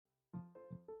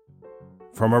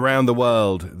From around the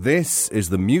world, this is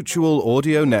the Mutual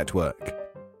Audio Network.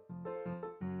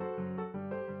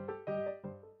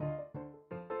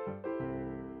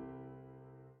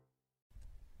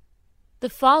 The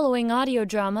following audio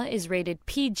drama is rated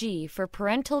PG for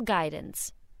parental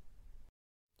guidance.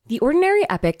 The Ordinary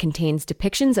Epic contains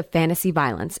depictions of fantasy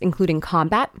violence, including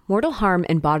combat, mortal harm,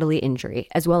 and bodily injury,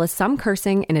 as well as some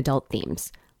cursing and adult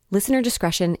themes. Listener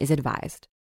discretion is advised.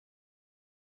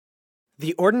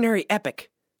 The Ordinary Epic,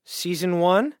 Season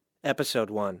 1,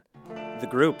 Episode 1. The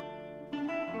Group.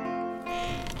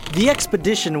 The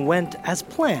expedition went as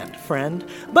planned, friend,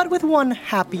 but with one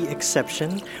happy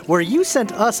exception. Where you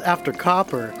sent us after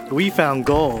copper, we found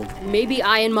gold. Maybe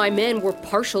I and my men were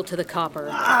partial to the copper.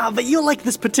 But you'll like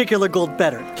this particular gold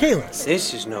better. Kalis.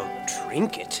 This is no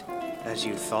trinket, as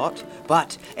you thought,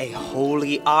 but a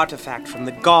holy artifact from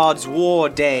the gods' war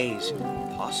days,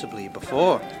 possibly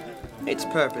before. Its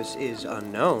purpose is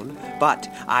unknown, but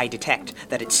I detect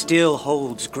that it still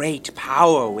holds great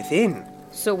power within.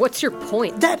 So what's your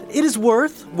point? That it is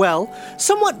worth, well,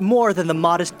 somewot more than the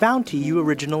modest bounty you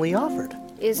originally offered.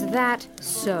 Is that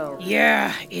so?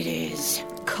 Yeah, it is.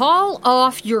 Call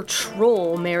off your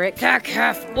troll, Merrick. Pack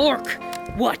half orc.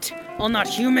 What? All not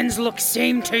humans look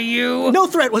same to you? No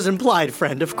threat was implied,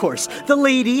 friend, of course. The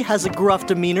lady has a gruff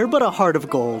demeanor, but a heart of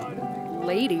gold.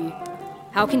 Lady?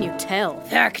 How can you tell?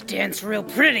 Thack dance real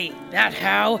pretty, that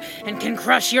how, and can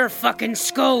crush your fucking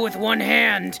skull with one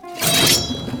hand.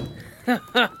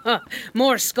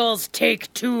 More skulls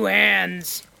take 2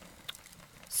 hands.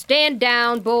 Stand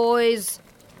down, boys.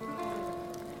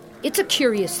 It's a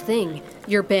curious thing,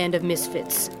 your band of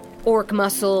misfits. Orc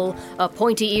muscle, a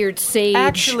pointy-eared sage.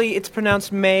 Actually, it's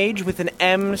pronounced mage with an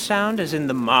M sound, as in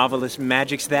the marvelous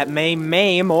magics that may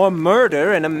maim or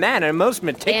murder in a manner most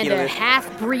meticulous. And a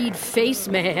half-breed face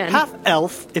man.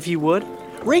 Half-elf, if you would.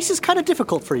 Race is kind of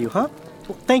difficult for you, huh?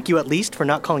 Well, thank you, at least, for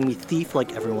not calling me thief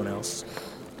like everyone else.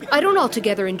 I don't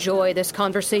altogether enjoy this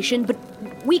conversation, but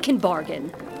we can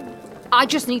bargain. I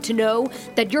just need to know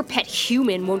that your pet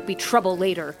human won't be trouble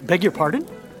later. Beg your pardon?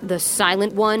 The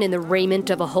silent one in the raiment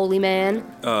of a holy man?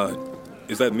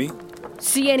 Is that me?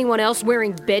 See anyone else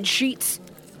wearing bed sheets?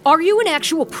 Are you an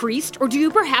actual priest, or do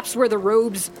you perhaps wear the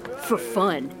robes for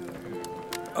fun?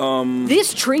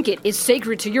 This trinket is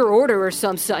sacred to your order or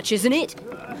some such, isn't it?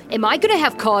 Am I gonna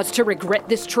have cause to regret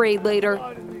this trade later?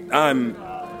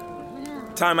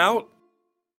 Time out?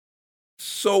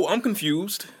 So, I'm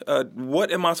confused. What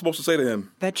am I supposed to say to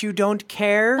him? That you don't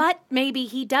care? But maybe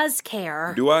he does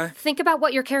care. Do I? Think about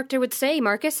what your character would say,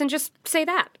 Marcus, and just say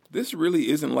that. This really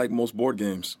isn't like most board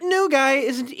games. New guy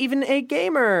isn't even a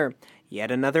gamer. Yet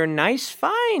another nice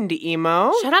find,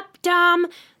 Emo. Shut up, Dom.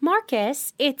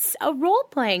 Marcus, it's a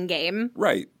role-playing game.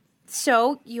 Right.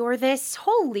 So, you're this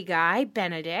holy guy,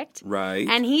 Benedict. Right.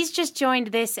 And he's just joined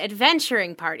this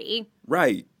adventuring party.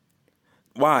 Right.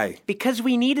 Why? Because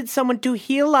we needed someone to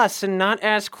heal us and not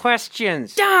ask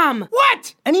questions. Dom!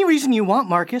 What? Any reason you want,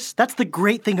 Marcus. That's the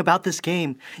great thing about this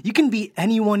game. You can be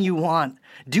anyone you want.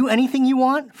 Do anything you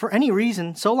want, for any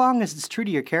reason, so long as it's true to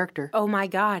your character. Oh my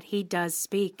god, he does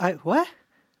speak. What?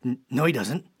 No, he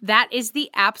doesn't. That is the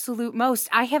absolute most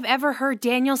I have ever heard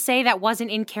Daniel say that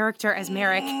wasn't in character as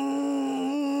Merrick.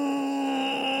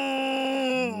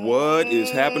 What is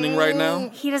happening right now?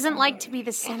 He doesn't like to be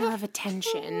the center of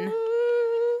attention.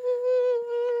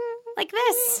 Like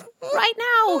this, right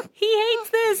now. He hates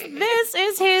this. This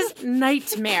is his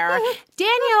nightmare.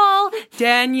 Daniel!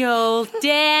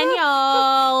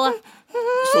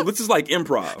 So this is like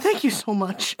improv. Thank you so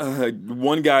much.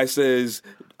 One guy says,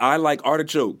 I like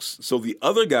artichokes. So the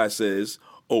other guy says,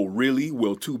 oh, really?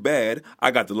 Well, too bad.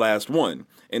 I got the last one.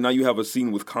 And now you have a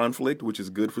scene with conflict, which is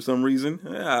good for some reason.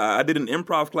 I did an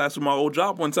improv class for my old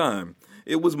job one time.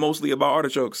 It was mostly about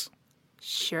artichokes.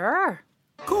 Sure.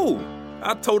 Cool.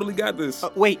 I totally got this.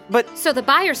 Wait, but... So the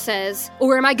buyer says,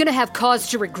 or am I gonna have cause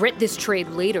to regret this trade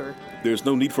later? There's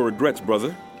no need for regrets,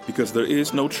 brother, because there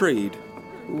is no trade.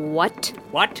 What?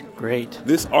 What? Great.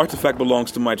 This artifact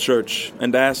belongs to my church,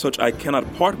 and as such, I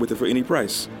cannot part with it for any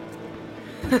price.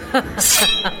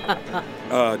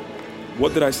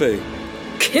 What did I say?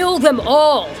 Kill them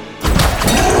all!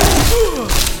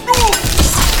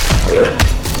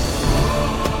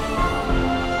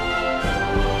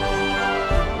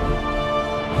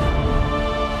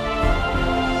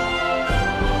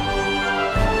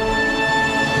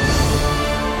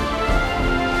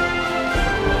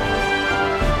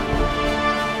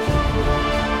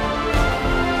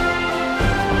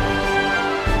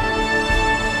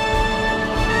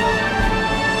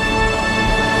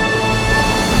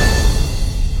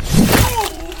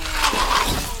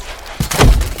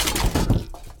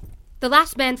 The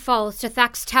last man falls to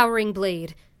Thak's towering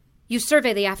blade. You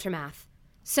survey the aftermath.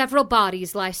 Several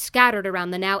bodies lie scattered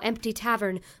around the now empty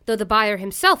tavern, though the buyer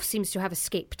himself seems to have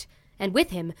escaped. And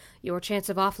with him, your chance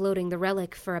of offloading the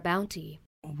relic for a bounty.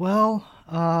 Well,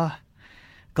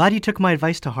 glad you took my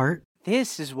advice to heart.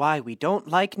 This is why we don't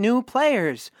like new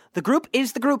players. The group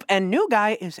is the group, and new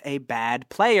guy is a bad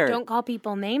player. Don't call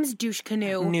people names, douche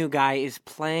canoe. New guy is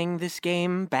playing this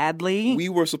game badly. We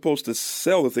were supposed to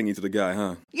sell the thingy to the guy,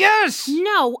 huh? Yes!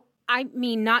 No, I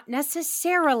mean, not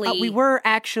necessarily. We were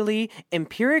actually,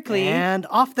 empirically. And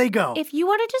off they go. If you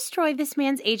want to destroy this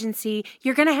man's agency,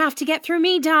 you're going to have to get through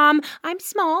me, Dom. I'm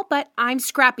small, but I'm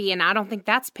scrappy, and I don't think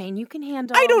that's pain you can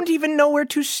handle. I don't even know where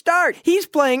to start. He's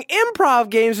playing improv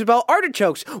games about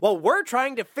artichokes while we're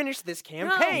trying to finish this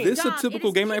campaign. This a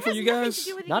typical game night for you guys?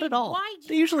 Not at all.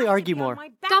 They usually argue more.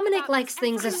 Dominic likes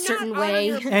things a certain way.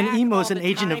 And Emo's an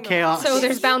agent of chaos. So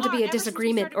there's bound to be a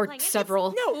disagreement or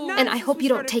several. And I hope you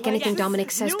don't take anything Dominic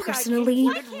says personally.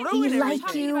 They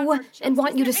like you and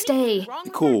want you to stay.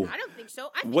 Cool.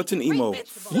 What's an emo?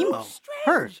 Emo?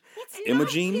 Her.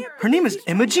 Imogene? Her name is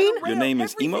Imogene? Your name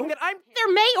is Emo?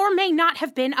 There may or may not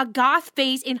have been a goth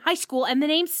phase in high school and the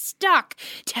name stuck.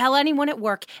 Tell anyone at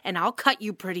work and I'll cut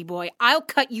you, pretty boy. I'll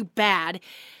cut you bad.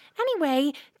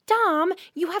 Anyway, Dom,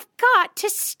 you have got to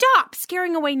stop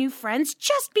scaring away new friends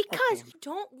just because you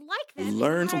don't like them.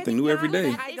 Learn something new every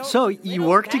day. So, you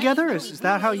work together? Is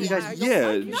that how you guys...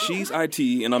 Yeah, she's IT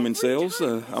and I'm in sales.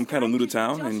 I'm kind of new to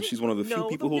town, and she's one of the few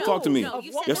people who'll talk to me.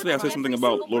 Yesterday I said something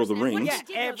about Lord of the Rings.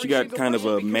 She got kind of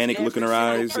a manic look in her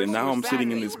eyes, and now I'm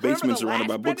sitting in this basement surrounded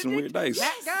by books and weird dice.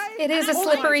 It is a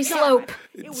slippery slope.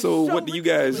 So what do you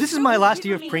guys... This is my last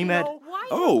year of pre-med.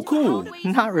 Oh, cool.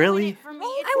 Not really.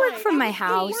 I work from my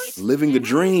house. Living the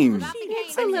dream.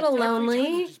 It's a little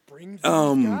lonely.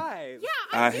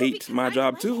 I hate my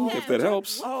job too, if that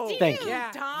helps. Thank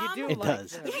you. It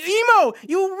does. Emo,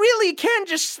 you really can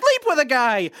just sleep with a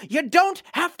guy. You don't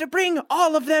have to bring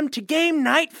all of them to game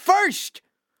night first.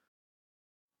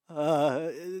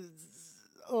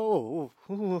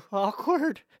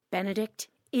 Awkward. Benedict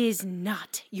is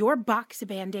not your box of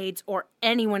Band-Aids or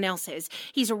anyone else's.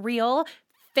 He's a real,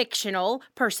 fictional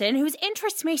person whose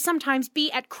interests may sometimes be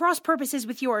at cross purposes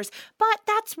with yours, but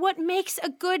that's what makes a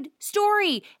good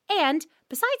story. And,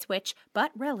 besides which,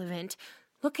 but relevant,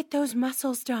 look at those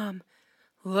muscles, Dom.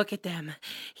 Look at them.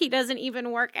 He doesn't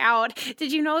even work out.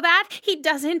 Did you know that? He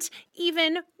doesn't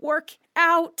even work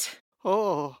out.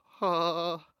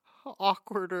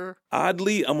 Awkwarder.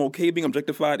 Oddly, I'm okay being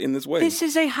objectified in this way. This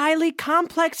is a highly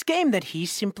complex game that he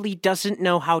simply doesn't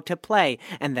know how to play,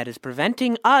 and that is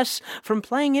preventing us from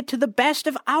playing it to the best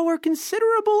of our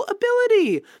considerable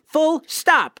ability. Full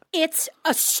stop. It's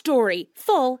a story.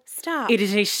 Full stop. It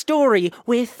is a story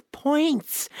with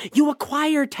points. You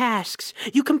acquire tasks.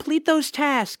 You complete those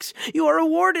tasks. You are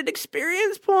awarded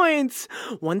experience points.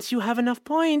 Once you have enough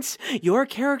points, your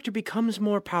character becomes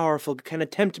more powerful, can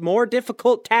attempt more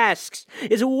difficult tasks,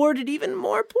 is awarded even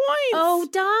more points. Oh,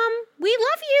 Dom, we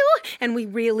love you, and we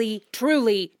really,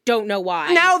 truly don't know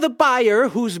why. Now the buyer,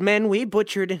 whose men we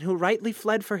butchered and who rightly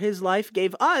fled for his life,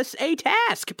 gave us a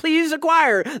task. Please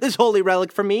acquire this holy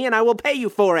relic for me, and I will pay you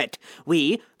for it.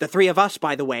 We, the three of us,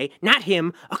 by the way, not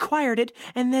him, acquired it,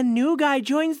 and then new guy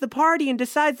joins the party and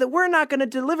decides that we're not going to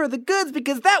deliver the goods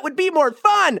because that would be more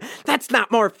fun. That's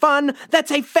not more fun.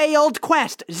 That's a failed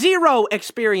quest. 0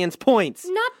 experience points.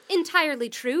 Not entirely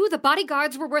true. The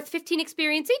bodyguards were worth 15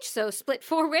 experience each, so split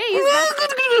 4 ways.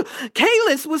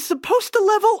 Kalis was supposed to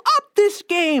level up this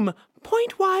game.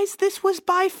 Point-wise, this was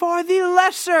by far the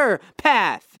lesser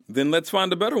path. Then let's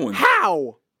find a better one.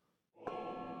 How?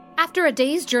 After a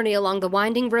day's journey along the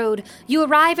winding road, you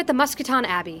arrive at the Muscaton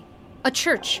Abbey, a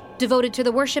church devoted to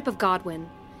the worship of Godwin,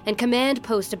 and command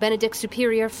post of Benedict's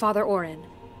superior, Father Oren.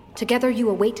 Together you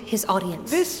await his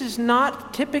audience. This is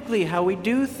not typically how we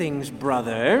do things,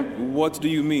 brother. What do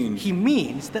you mean? He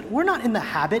means that we're not in the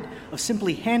habit of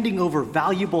simply handing over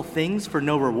valuable things for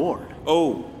no reward.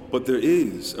 Oh, but there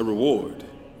is a reward.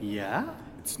 Yeah?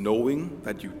 It's knowing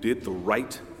that you did the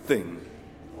right thing.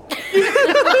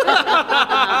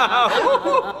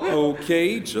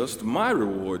 Okay, just my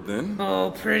reward then.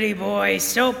 Oh, pretty boy,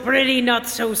 so pretty, not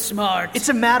so smart. It's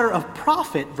a matter of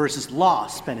profit versus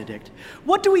loss, Benedict.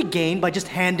 What do we gain by just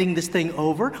handing this thing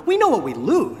over? We know what we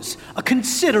lose. A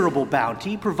considerable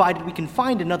bounty, provided we can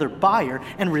find another buyer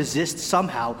and resist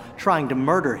somehow trying to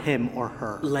murder him or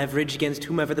her. Leverage against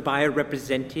whomever the buyer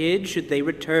represented, should they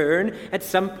return at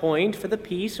some point for the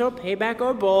peace or payback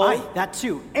or both. Aye, that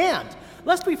too. And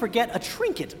lest we forget a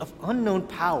trinket of unknown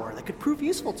power that could prove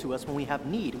useful to us when we have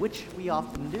need, which we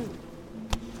often do.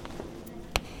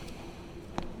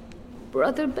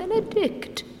 Brother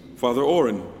Benedict. Father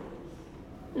Orin.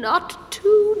 Not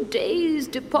 2 days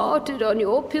departed on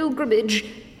your pilgrimage,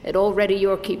 and already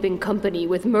you're keeping company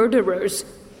with murderers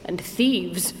and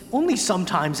thieves. Only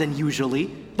sometimes and usually,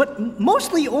 but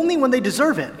mostly only when they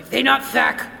deserve it. If they not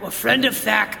Thack, or friend of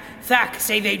Thack, Thack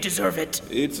say they deserve it.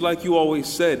 It's like you always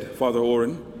said, Father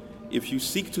Orin. If you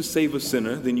seek to save a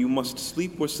sinner, then you must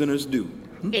sleep where sinners do.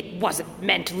 It wasn't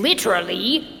meant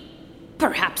literally.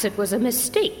 Perhaps it was a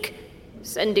mistake,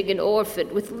 sending an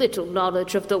orphan with little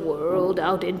knowledge of the world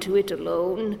out into it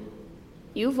alone.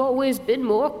 You've always been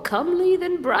more comely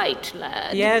than bright,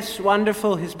 lad. Yes,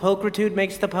 wonderful. His pulchritude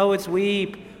makes the poets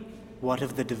weep. What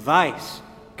of the device,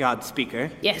 God Speaker?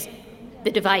 Yes,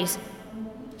 the device.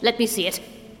 Let me see it.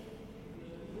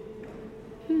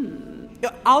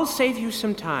 I'll save you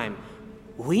some time.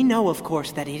 We know, of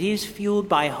course, that it is fueled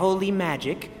by holy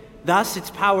magic. Thus, its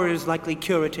power is likely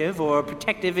curative or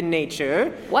protective in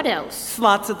nature. What else?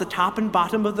 Slots at the top and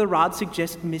bottom of the rod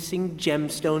suggest missing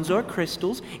gemstones or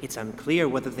crystals. It's unclear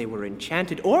whether they were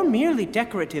enchanted or merely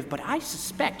decorative, but I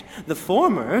suspect the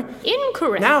former.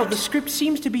 Incorrect. Now, the script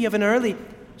seems to be of an early...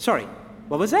 Sorry,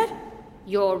 what was that?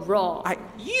 You're wrong.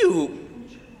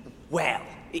 Well,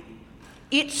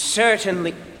 it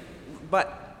certainly...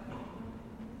 But...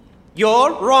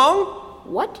 You're wrong?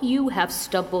 What you have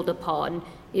stumbled upon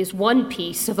is one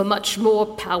piece of a much more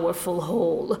powerful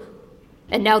whole.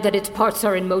 And now that its parts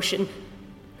are in motion,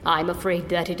 I'm afraid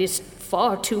that it is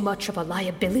far too much of a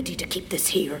liability to keep this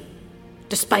here,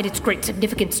 despite its great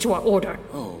significance to our order.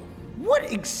 Oh. What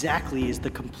exactly is the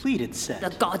completed set?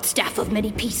 The God Staff of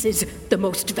many pieces, the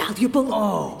most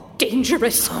valuable,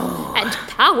 dangerous, and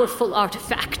powerful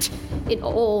artifact in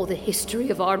all the history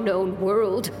of our known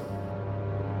world.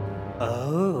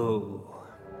 Oh.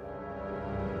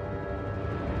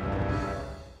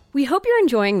 We hope you're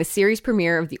enjoying the series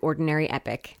premiere of The Ordinary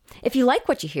Epic. If you like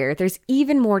what you hear, there's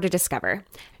even more to discover.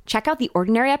 Check out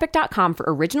theordinaryepic.com for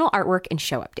original artwork and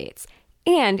show updates.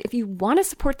 And if you want to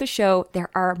support the show, there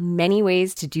are many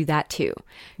ways to do that too.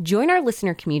 Join our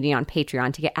listener community on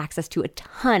Patreon to get access to a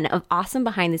ton of awesome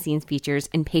behind-the-scenes features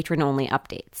and patron-only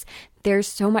updates. There's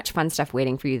so much fun stuff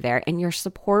waiting for you there, and your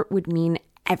support would mean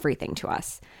everything to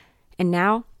us. And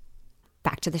now,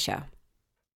 back to the show.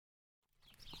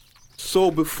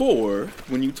 So before,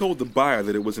 when you told the buyer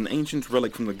that it was an ancient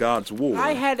relic from the Gods' War...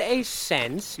 I had a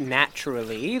sense,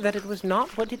 naturally, that it was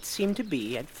not what it seemed to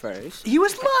be at first. He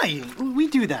was lying. We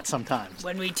do that sometimes.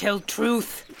 When we tell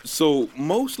truth. So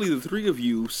mostly the three of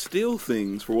you steal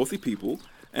things for wealthy people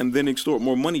and then extort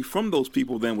more money from those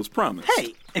people than was promised.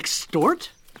 Hey,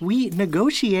 extort? We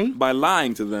negotiate. By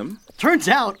lying to them. Turns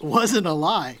out, wasn't a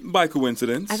lie. By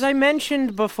coincidence. As I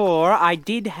mentioned before, I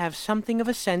did have something of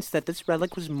a sense that this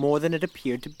relic was more than it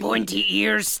appeared to be. Pointy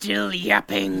ears still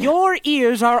yapping. Your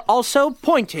ears are also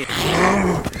pointed.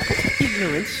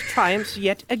 Ignorance triumphs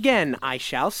yet again. I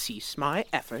shall cease my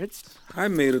efforts. I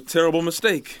made a terrible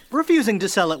mistake. Refusing to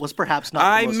sell it was perhaps not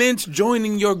I meant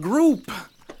joining your group.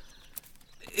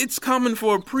 It's common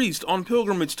for a priest on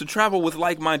pilgrimage to travel with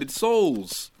like-minded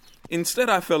souls. Instead,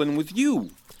 I fell in with you.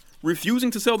 Refusing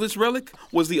to sell this relic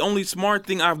was the only smart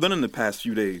thing I've done in the past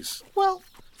few days. Well,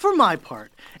 for my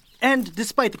part, and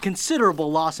despite the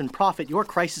considerable loss in profit your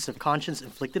crisis of conscience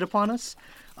inflicted upon us,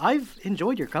 I've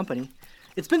enjoyed your company.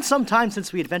 It's been some time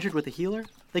since we adventured with a healer.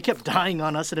 They kept dying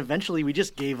on us, and eventually we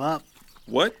just gave up.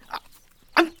 What?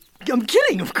 I'm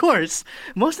kidding, of course.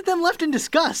 Most of them left in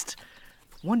disgust.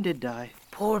 One did die.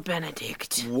 Poor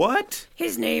Benedict. What?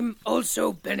 His name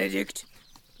also Benedict.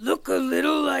 Look a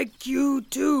little like you,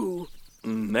 too.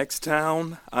 Next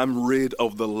town, I'm rid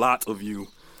of the lot of you.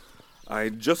 I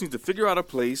just need to figure out a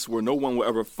place where no one will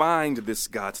ever find this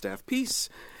Godstaff piece,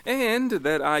 and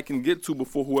that I can get to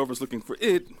before whoever's looking for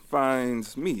it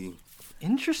finds me.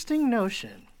 Interesting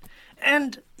notion.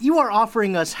 And you are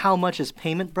offering us how much as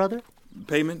payment, brother?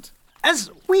 Payment?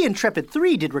 As we Intrepid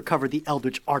 3 did recover the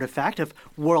Eldritch artifact of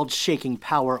world-shaking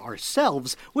power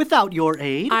ourselves without your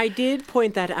aid. I did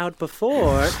point that out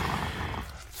before.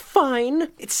 Fine.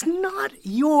 It's not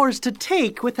yours to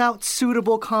take without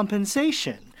suitable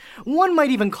compensation. One might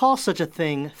even call such a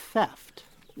thing theft.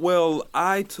 Well,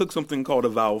 I took something called a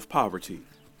vow of poverty,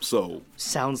 so...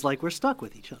 Sounds like we're stuck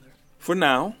with each other. For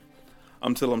now,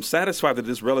 until I'm satisfied that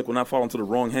this relic will not fall into the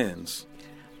wrong hands.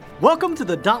 Welcome to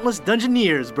the Dauntless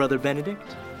Dungeoneers, Brother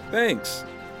Benedict. Thanks,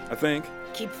 I think.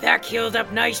 Keep Thack healed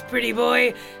up nice, pretty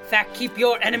boy. Thack, keep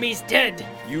your enemies dead.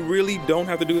 You really don't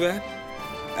have to do that?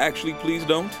 Actually, please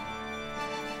don't.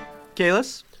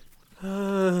 Kalis?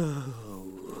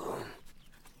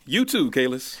 You too,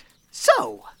 Kalis.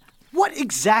 So, What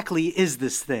exactly is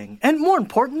this thing? And more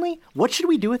importantly, what should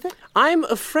we do with it? I'm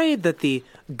afraid that the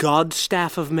God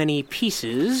Staff of Many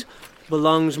Pieces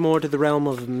belongs more to the realm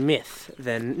of myth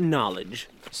than knowledge.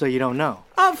 So you don't know?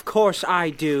 Of course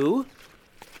I do.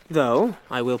 Though,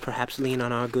 I will perhaps lean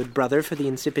on our good brother for the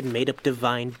insipid made-up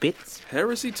divine bits.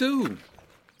 Heresy, too.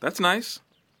 That's nice.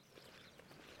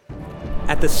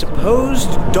 At the supposed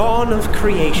dawn of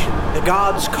creation, the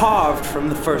gods carved from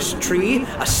the first tree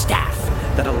a staff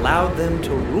that allowed them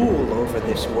to rule over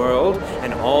this world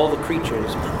and all the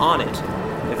creatures on it.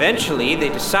 Eventually, they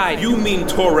decided... You mean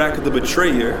Torak the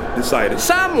Betrayer decided?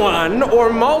 Someone,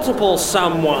 or multiple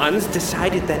someones,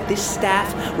 decided that this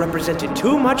staff represented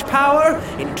too much power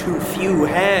in too few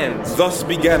hands. Thus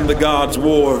began the gods'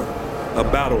 war, a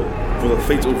battle for the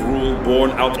fate of rule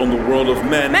born out on the world of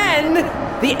men. Men?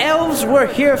 The elves were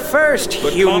here first,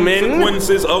 the human.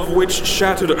 Consequences of which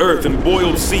shattered earth and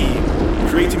boiled sea,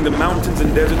 creating the mountains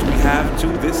and deserts we have to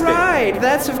this day. Right,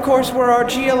 that's of course where our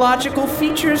geological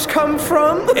features come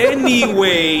from.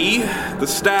 Anyway, the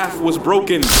staff was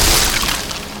broken,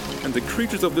 and the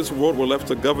creatures of this world were left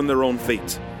to govern their own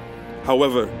fate.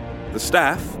 However, the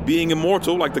staff, being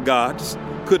immortal like the gods,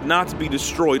 could not be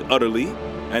destroyed utterly,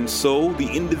 and so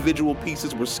the individual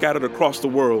pieces were scattered across the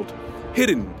world,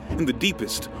 hidden in the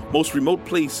deepest, most remote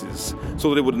places, so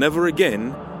that it would never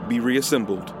again be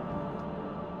reassembled.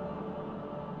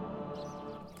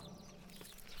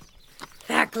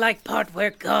 Thack-like part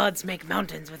where gods make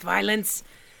mountains with violence.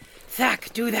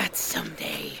 Thack, do that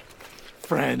someday.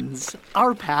 Friends,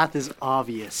 our path is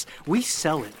obvious. We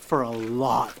sell it for a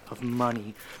lot of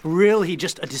money. Really,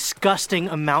 just a disgusting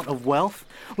amount of wealth.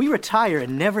 We retire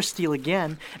and never steal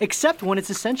again, except when it's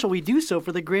essential we do so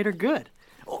for the greater good.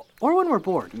 Or when we're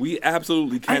bored. We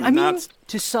absolutely cannot... I mean,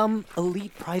 to some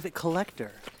elite private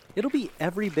collector. It'll be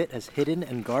every bit as hidden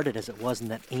and guarded as it was in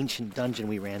that ancient dungeon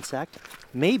we ransacked.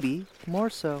 Maybe more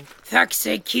so. Thack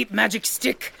say keep magic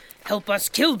stick. Help us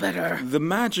kill better. The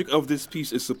magic of this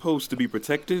piece is supposed to be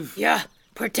protective? Yeah,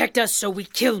 protect us so we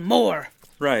kill more.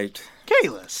 Right.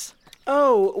 Kalis!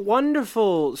 Oh,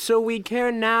 wonderful. So we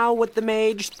care now what the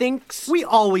mage thinks? We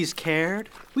always cared.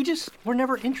 We just were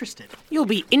never interested. You'll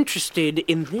be interested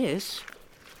in this.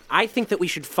 I think that we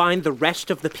should find the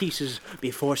rest of the pieces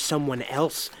before someone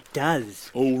else does.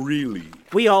 Oh, really?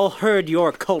 We all heard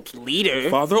your cult leader.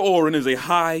 Father Orin is a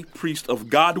high priest of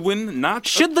Godwyn, not...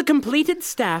 Should the completed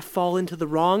staff fall into the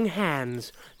wrong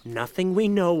hands, nothing we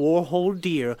know or hold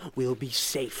dear will be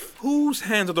safe. Whose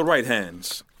hands are the right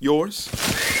hands? Yours?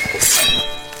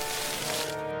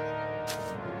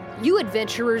 You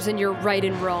adventurers and your right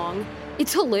and wrong.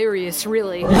 It's hilarious,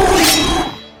 really.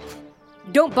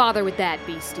 Don't bother with that,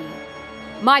 beastie.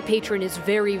 My patron is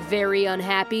very, very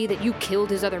unhappy that you killed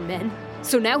his other men,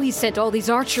 so now he's sent all these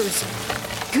archers.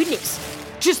 Goodness,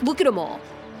 just look at them all.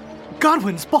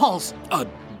 Godwyn's balls!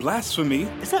 Blasphemy?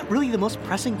 Is that really the most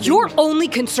pressing thing? Your only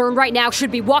concern right now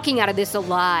should be walking out of this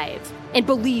alive. And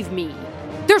believe me,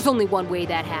 there's only one way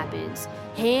that happens.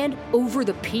 Hand over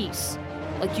the piece,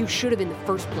 like you should have in the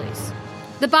first place.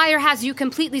 The buyer has you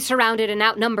completely surrounded and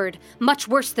outnumbered, much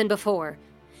worse than before.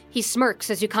 He smirks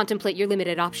as you contemplate your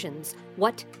limited options.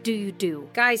 What do you do?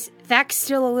 Guys, Thack's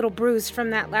still a little bruised from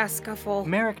that last scuffle.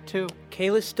 Merrick, too.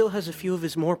 Kalis still has a few of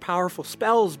his more powerful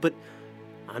spells, but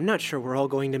I'm not sure we're all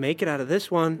going to make it out of this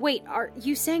one. Wait, are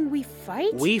you saying we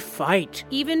fight? We fight.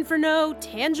 Even for no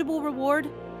tangible reward?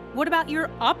 What about your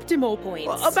optimal points?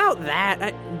 Well, about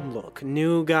that, look,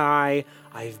 new guy,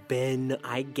 I've been,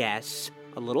 I guess,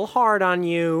 a little hard on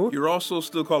you. You're also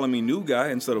still calling me new guy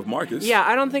instead of Marcus. Yeah,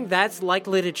 I don't think that's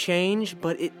likely to change,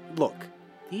 but look,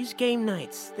 these game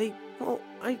nights,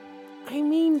 I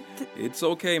mean... It's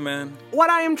okay, man. What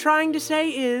I am trying to say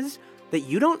is that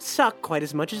you don't suck quite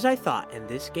as much as I thought, and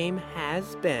this game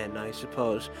has been, I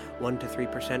suppose, 1 to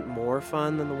 3% more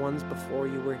fun than the ones before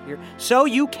you were here. So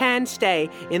you can stay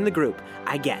in the group,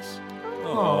 I guess.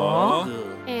 Aww.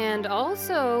 And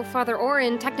also, Father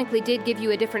Orin technically did give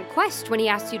you a different quest when he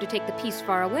asked you to take the piece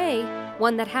far away,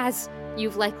 one that has,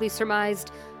 you've likely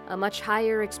surmised, a much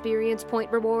higher experience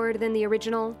point reward than the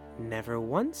original. Never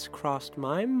once crossed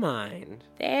my mind.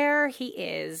 There he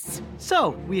is. So,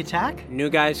 we attack? New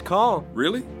guy's call.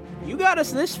 Really? You got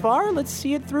us this far, let's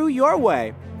see it through your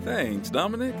way. Thanks,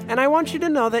 Dominic. And I want you to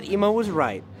know that Emo was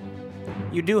right.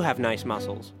 You do have nice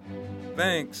muscles.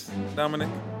 Thanks, Dominic.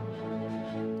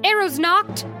 Arrows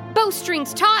knocked,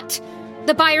 bowstrings taut.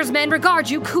 The buyer's men regard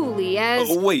you coolly as...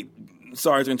 Wait,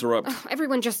 sorry to interrupt.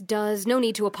 Everyone just does, no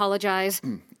need to apologize.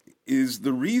 Is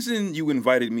the reason you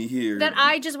invited me here... That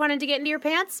I just wanted to get into your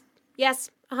pants? Yes,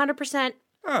 100%.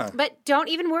 But don't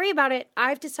even worry about it.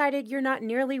 I've decided you're not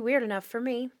nearly weird enough for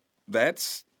me.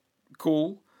 That's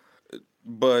cool.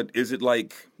 But is it,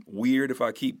 weird if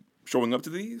I keep showing up to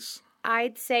these?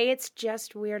 I'd say it's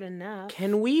just weird enough.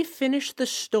 Can we finish the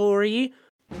story?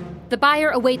 The buyer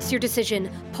awaits your decision,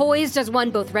 poised as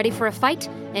one both ready for a fight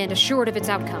and assured of its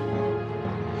outcome.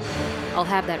 I'll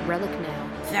have that relic now.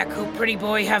 Thaku, pretty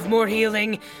boy, have more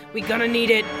healing. We gonna need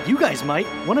it. You guys might.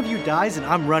 One of you dies and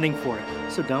I'm running for it.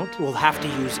 So don't. We'll have to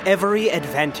use every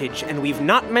advantage, and we've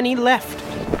not many left.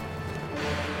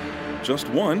 Just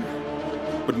one?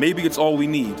 But maybe it's all we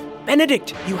need.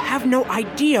 Benedict, you have no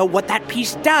idea what that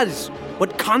piece does.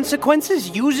 What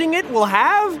consequences using it will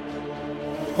have?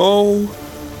 Oh,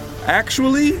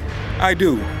 actually, I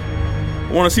do.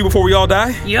 Want to see before we all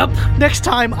die? Yup. Next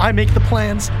time I make the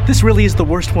plans. This really is the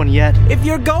worst one yet. If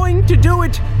you're going to do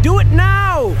it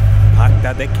now!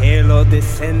 Pacta de celo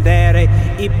descendere,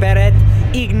 iperet,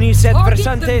 ignis et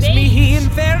versantes mihi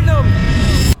infernum!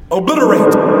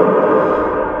 Obliterate!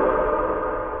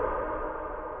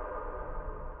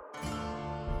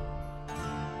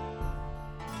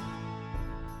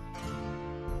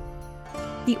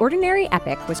 The Ordinary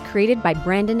Epic was created by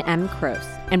Brandon M. Kroos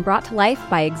and brought to life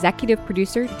by executive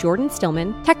producer Jordan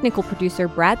Stillman, technical producer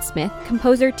Brad Smith,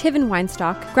 composer Tivin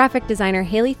Weinstock, graphic designer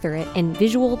Haley Thurrett, and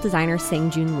visual designer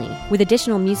Sang-Jun Lee, with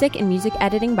additional music and music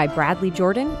editing by Bradley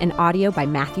Jordan and audio by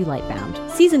Matthew Lightbound.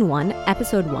 Season 1,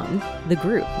 Episode 1, The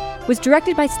Group, was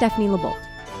directed by Stephanie Lebolt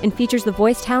and features the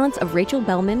voice talents of Rachel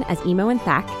Bellman as Emo and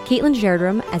Thak, Caitlin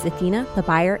Gerdrum as Athena, the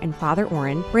buyer, and Father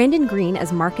Orin, Brandon Green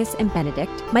as Marcus and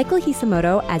Benedict, Michael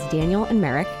Hisamoto as Daniel and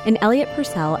Merrick, and Elliot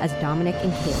Purcell as Dominic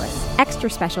and Kalis. Extra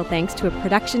special thanks to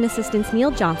production assistants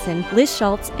Neil Johnson, Liz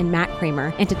Schultz, and Matt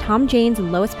Kramer, and to Tom Janes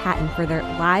and Lois Patton for their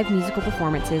live musical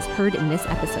performances heard in this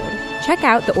episode. Check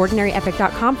out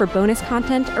theordinaryepic.com for bonus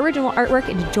content, original artwork,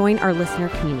 and to join our listener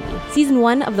community. Season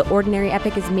 1 of The Ordinary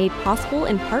Epic is made possible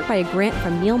in part by a grant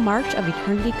from Neil March of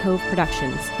Eternity Cove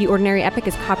Productions. The Ordinary Epic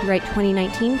is copyright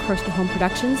 2019, Close to Home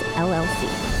Productions, LLC.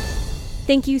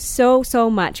 Thank you so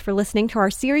much for listening to our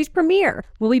series premiere.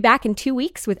 We'll be back in 2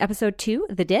 weeks with episode 2,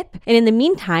 The Dip. And in the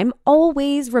meantime,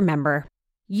 always remember,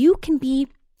 you can be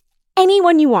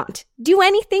anyone you want. Do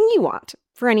anything you want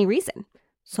for any reason,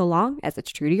 so long as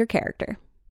it's true to your character.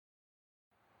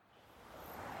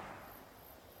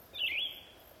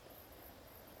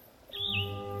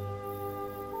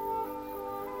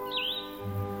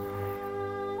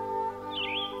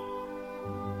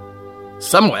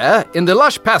 Somewhere in the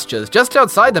lush pastures just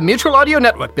outside the Mutual Audio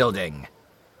Network building.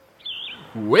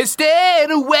 We're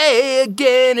staying away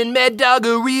again in Mad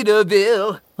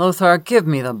Doggeritaville. Lothar, give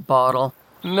me the bottle.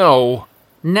 No.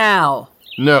 Now.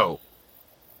 No.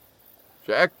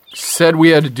 Jack said we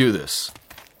had to do this.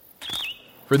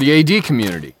 For the AD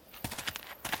community.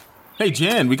 Hey,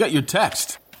 Jan, we got your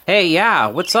text. Hey, yeah,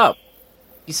 what's up?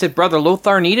 You said Brother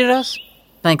Lothar needed us?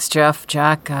 Thanks, Jeff,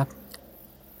 Jack.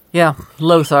 Yeah,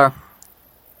 Lothar.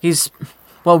 He's,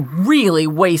 really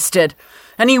wasted.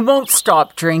 And he won't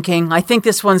stop drinking. I think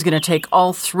this one's going to take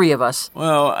all three of us.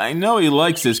 Well, I know he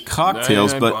likes his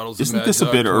cocktails, but isn't this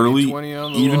a bit early,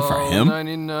 even for him?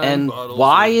 And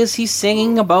why is he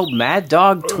singing about Mad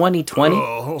Dog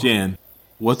 2020? Jan,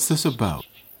 what's this about?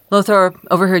 Lothar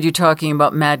overheard you talking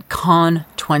about Mad Con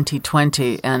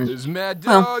 2020, and,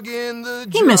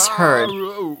 he misheard.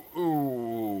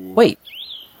 Wait.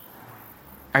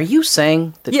 Are you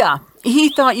saying that... Yeah, he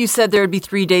thought you said there would be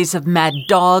 3 days of Mad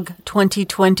Dog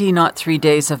 2020, not 3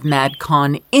 days of Mad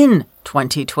Con in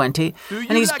 2020.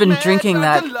 And he's been drinking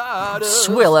that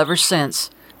swill ever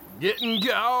since. Getting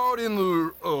out in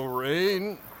the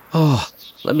rain. Oh,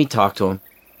 let me talk to him.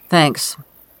 Thanks.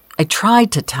 I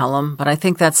tried to tell him, but I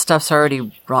think that stuff's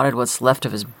already rotted what's left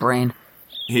of his brain.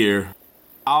 Here,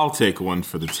 I'll take one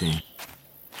for the team.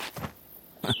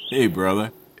 Hey,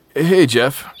 brother. Hey,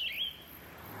 Jeff.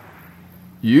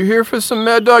 You here for some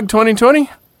Mad Dog 2020?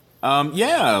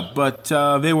 Yeah, but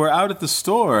they were out at the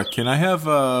store. Can I have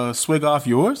a swig off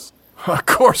yours? Of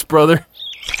course, brother.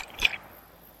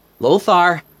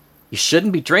 Lothar, you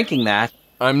shouldn't be drinking that.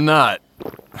 I'm not.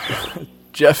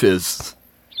 Jeff is.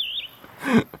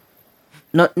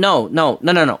 No.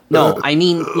 I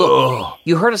mean, look,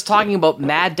 you heard us talking about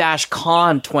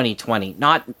Mad-Con 2020,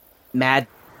 not Mad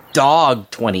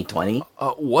Dog 2020.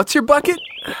 What's your bucket?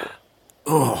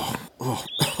 Oh,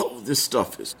 this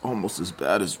stuff is almost as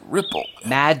bad as Ripple.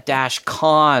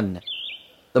 Mad-Con.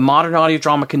 The Modern Audio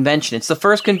Drama Convention. It's the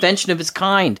first convention of its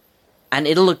kind, and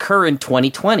it'll occur in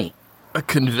 2020. A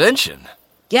convention?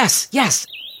 Yes.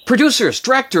 Producers,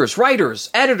 directors, writers,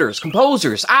 editors,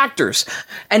 composers, actors,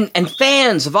 and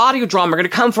fans of audio drama are going to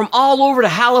come from all over to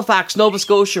Halifax, Nova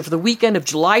Scotia for the weekend of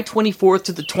July 24th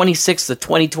to the 26th of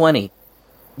 2020.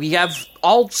 We have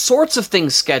all sorts of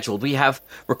things scheduled. We have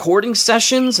recording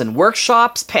sessions and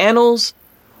workshops, panels,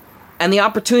 and the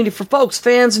opportunity for folks,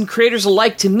 fans and creators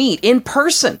alike, to meet in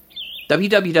person.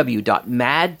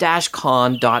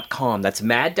 www.mad-con.com. That's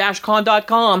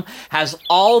mad-con.com has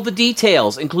all the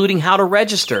details, including how to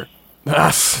register.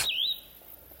 That's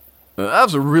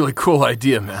a really cool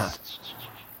idea, man.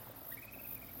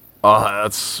 Oh,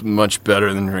 that's much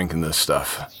better than drinking this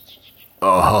stuff.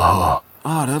 Oh.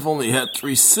 Odd, I've only had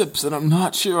 3 sips and I'm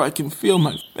not sure I can feel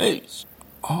my face.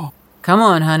 Oh. Come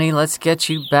on, honey, let's get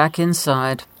you back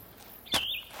inside.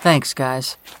 Thanks,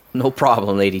 guys. No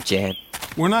problem, Lady Jan.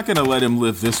 We're not going to let him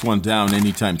live this one down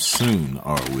anytime soon,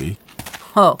 are we?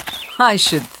 Oh, I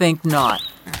should think not.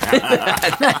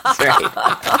 That's right.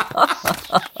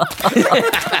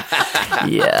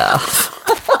 Yeah.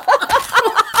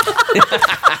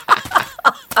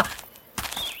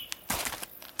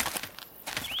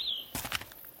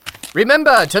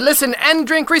 Remember to listen and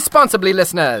drink responsibly,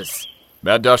 listeners.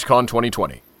 Mad-Con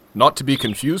 2020. Not to be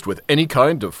confused with any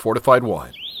kind of fortified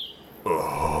wine.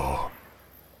 Oh.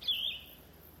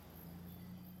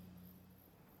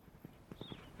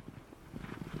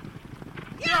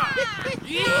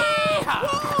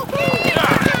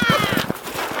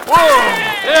 Whoa!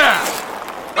 Yeah!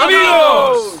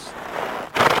 Amigos!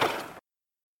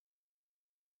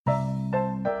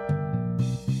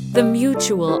 The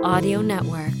Mutual Audio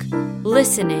Network.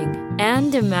 Listening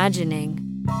and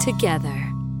imagining together.